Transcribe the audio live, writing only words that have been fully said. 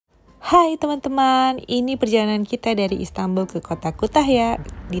Hai teman-teman, ini perjalanan kita dari Istanbul ke kota Kütahya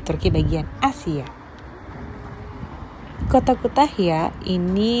di Turki bagian Asia. Kota Kütahya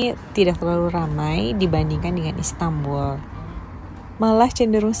ini tidak terlalu ramai dibandingkan dengan Istanbul. Malah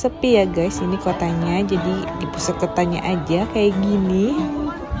cenderung sepi ya guys, ini kotanya, jadi di pusat kotanya aja kayak gini.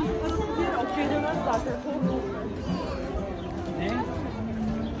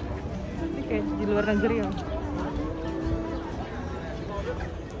 Kayak di luar negeri ya.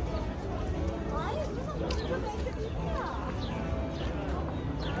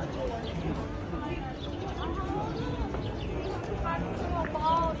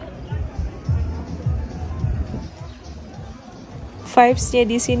 Vibes-nya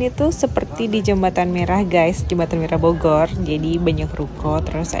di sini tuh seperti di Jembatan Merah guys, Jembatan Merah Bogor. Jadi banyak ruko,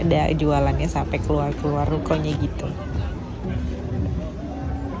 terus ada jualannya sampai keluar-keluar rukonya gitu.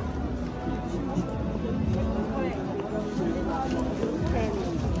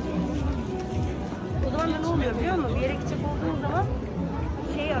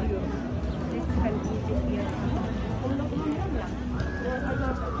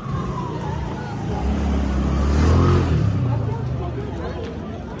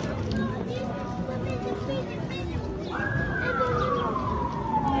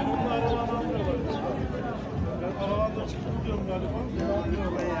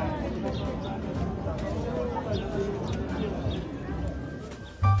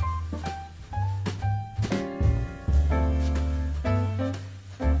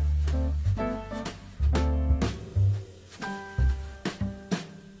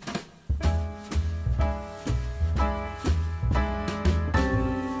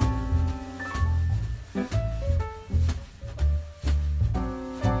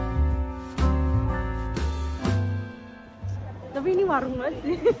 Tapi ini warung banget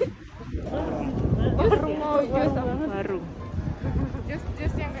sih. Warung mau jus sama warung.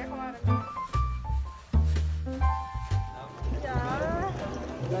 Jus yang kayak kemarin.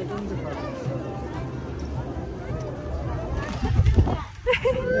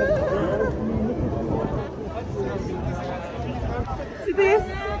 Situ yes.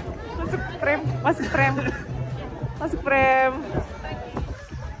 Masuk frame.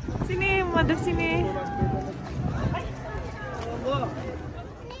 Sini, madep sini.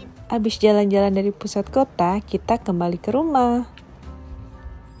 Abis jalan-jalan dari pusat kota, kita kembali ke rumah.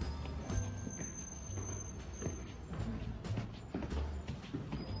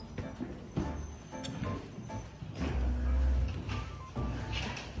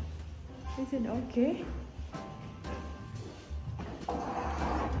 Is it okay?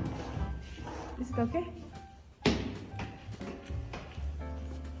 Is it okay?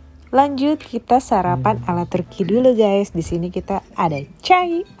 Lanjut kita sarapan ala Turki dulu guys. Di sini kita ada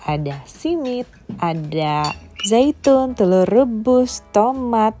chai, ada simit, ada zaitun, telur rebus,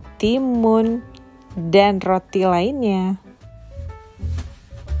 tomat, timun, dan roti lainnya.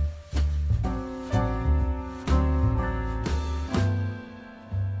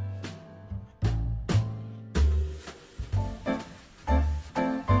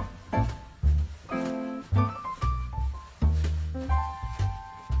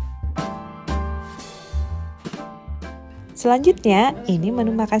 Selanjutnya, ini menu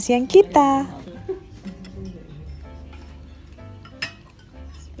makan siang kita.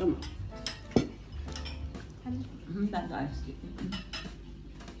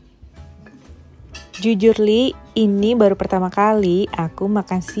 Jujur Li, ini baru pertama kali aku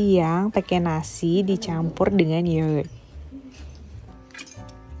makan siang pakai nasi dicampur dengan yogurt.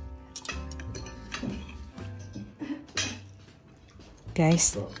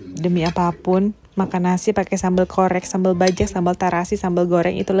 Guys, demi apapun, makan nasi pakai sambal korek, sambal bajak, sambal tarasi, sambal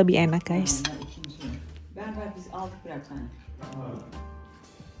goreng itu lebih enak guys.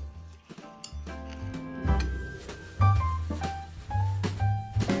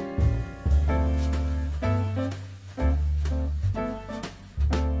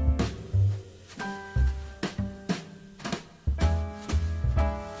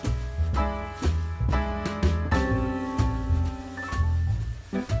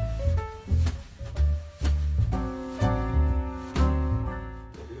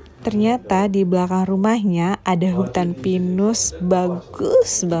 Ternyata di belakang rumahnya ada hutan pinus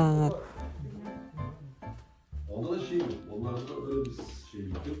bagus banget.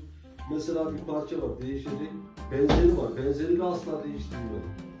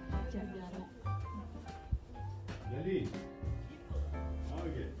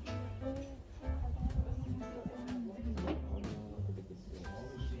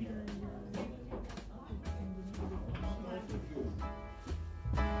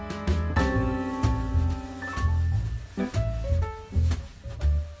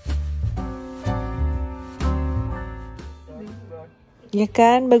 Ya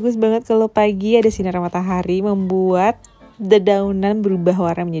kan, bagus banget kalau pagi ada sinar matahari membuat dedaunan berubah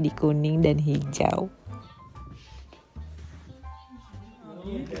warna menjadi kuning dan hijau.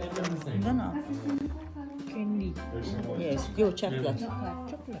 Candy. Yes, yo chocolate.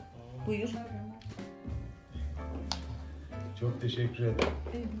 Buyur. Çok teşekkür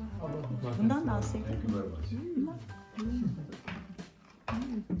ederim. Bundan da alsaydık.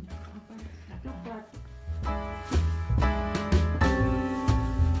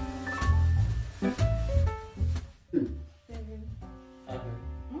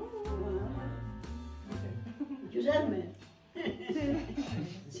 Güzel mi?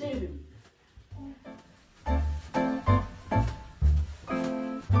 Sevdim.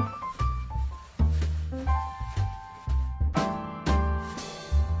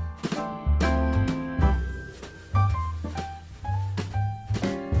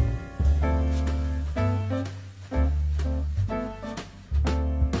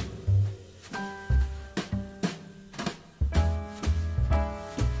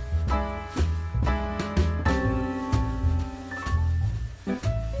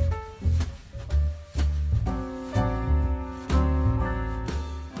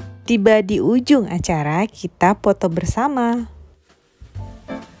 Tiba di ujung acara, kita foto bersama.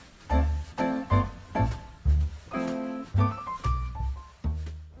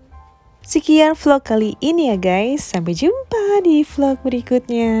 Sekian vlog kali ini ya guys, sampai jumpa di vlog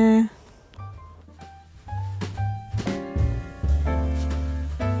berikutnya.